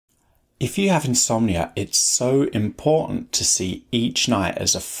If you have insomnia, it's so important to see each night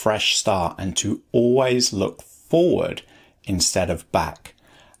as a fresh start and to always look forward instead of back.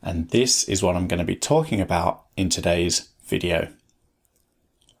 And this is what I'm going to be talking about in today's video.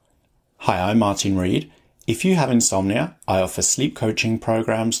 Hi, I'm Martin Reed. If you have insomnia, I offer sleep coaching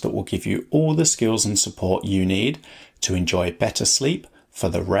programs that will give you all the skills and support you need to enjoy better sleep for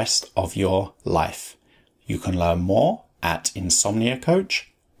the rest of your life. You can learn more at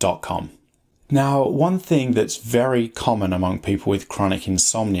insomniacoach.com. Now, one thing that's very common among people with chronic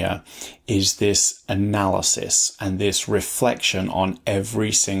insomnia is this analysis and this reflection on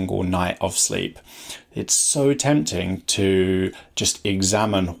every single night of sleep. It's so tempting to just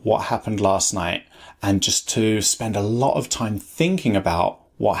examine what happened last night and just to spend a lot of time thinking about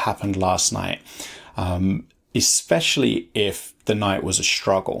what happened last night, especially if the night was a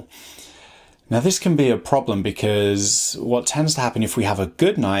struggle. Now, this can be a problem because what tends to happen if we have a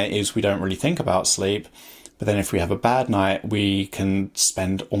good night is we don't really think about sleep. But then if we have a bad night, we can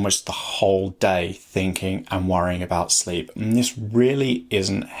spend almost the whole day thinking and worrying about sleep. And this really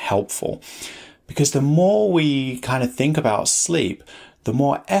isn't helpful because the more we kind of think about sleep, the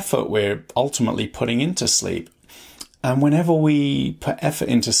more effort we're ultimately putting into sleep. And whenever we put effort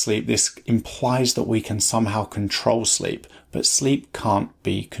into sleep, this implies that we can somehow control sleep, but sleep can't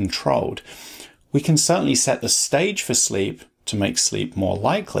be controlled. We can certainly set the stage for sleep to make sleep more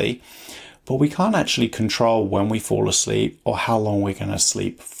likely, but we can't actually control when we fall asleep or how long we're going to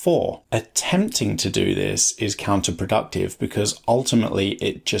sleep for. Attempting to do this is counterproductive because ultimately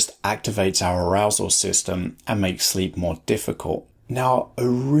it just activates our arousal system and makes sleep more difficult. Now, a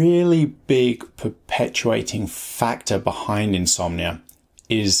really big perpetuating factor behind insomnia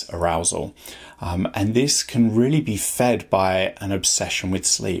is arousal. And this can really be fed by an obsession with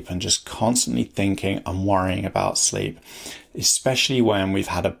sleep and just constantly thinking and worrying about sleep, especially when we've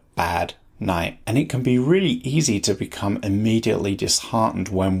had a bad night. And it can be really easy to become immediately disheartened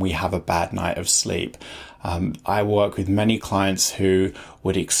when we have a bad night of sleep. I work with many clients who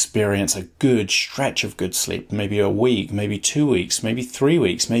would experience a good stretch of good sleep, maybe a week, maybe 2 weeks, maybe 3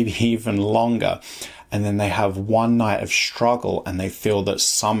 weeks, maybe even longer. And then they have one night of struggle and they feel that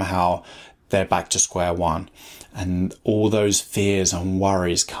somehow they're back to square one. And all those fears and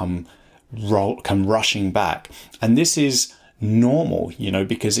worries come rushing back. And this is normal,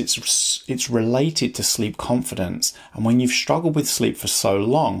 because it's related to sleep confidence. And when you've struggled with sleep for so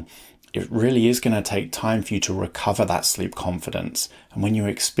long, it really is going to take time for you to recover that sleep confidence. And when you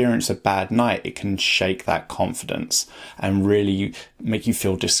experience a bad night, it can shake that confidence and really make you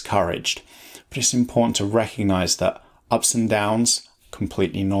feel discouraged. But it's important to recognize that ups and downs,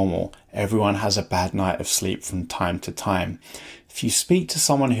 completely normal. Everyone has a bad night of sleep from time to time. If you speak to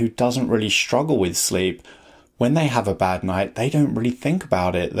someone who doesn't really struggle with sleep, when they have a bad night, they don't really think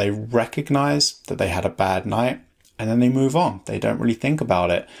about it. They recognize that they had a bad night and then they move on. They don't really think about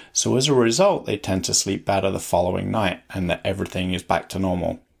it. So as a result, they tend to sleep better the following night and that everything is back to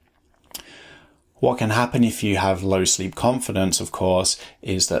normal. What can happen if you have low sleep confidence, of course,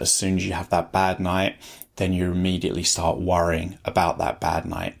 is that as soon as you have that bad night, then you immediately start worrying about that bad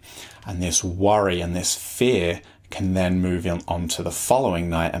night. And this worry and this fear can then move on to the following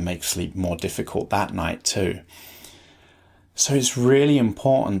night and make sleep more difficult that night too. So it's really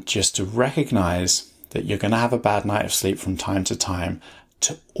important just to recognize that you're going to have a bad night of sleep from time to time,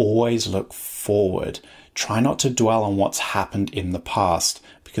 to always look forward. Try not to dwell on what's happened in the past,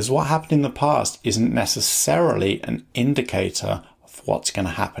 because what happened in the past isn't necessarily an indicator of what's going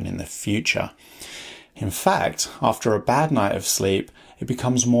to happen in the future. In fact, after a bad night of sleep, it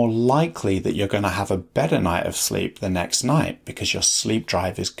becomes more likely that you're going to have a better night of sleep the next night because your sleep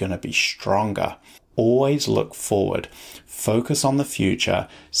drive is going to be stronger. Always look forward, focus on the future,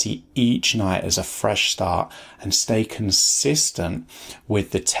 see each night as a fresh start, and stay consistent with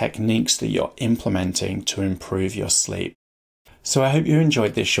the techniques that you're implementing to improve your sleep. So I hope you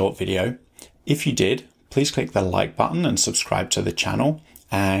enjoyed this short video. If you did, please click the like button and subscribe to the channel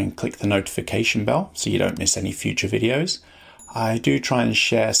and click the notification bell so you don't miss any future videos. I do try and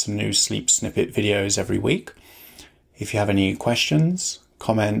share some new sleep snippet videos every week. If you have any questions,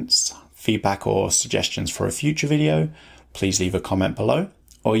 comments, feedback or suggestions for a future video, please leave a comment below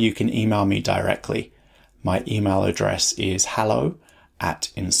or you can email me directly. My email address is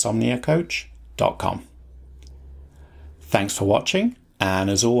hello@insomniacoach.com. Thanks for watching, and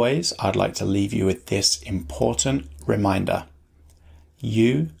as always, I'd like to leave you with this important reminder.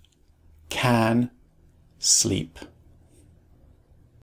 You can sleep.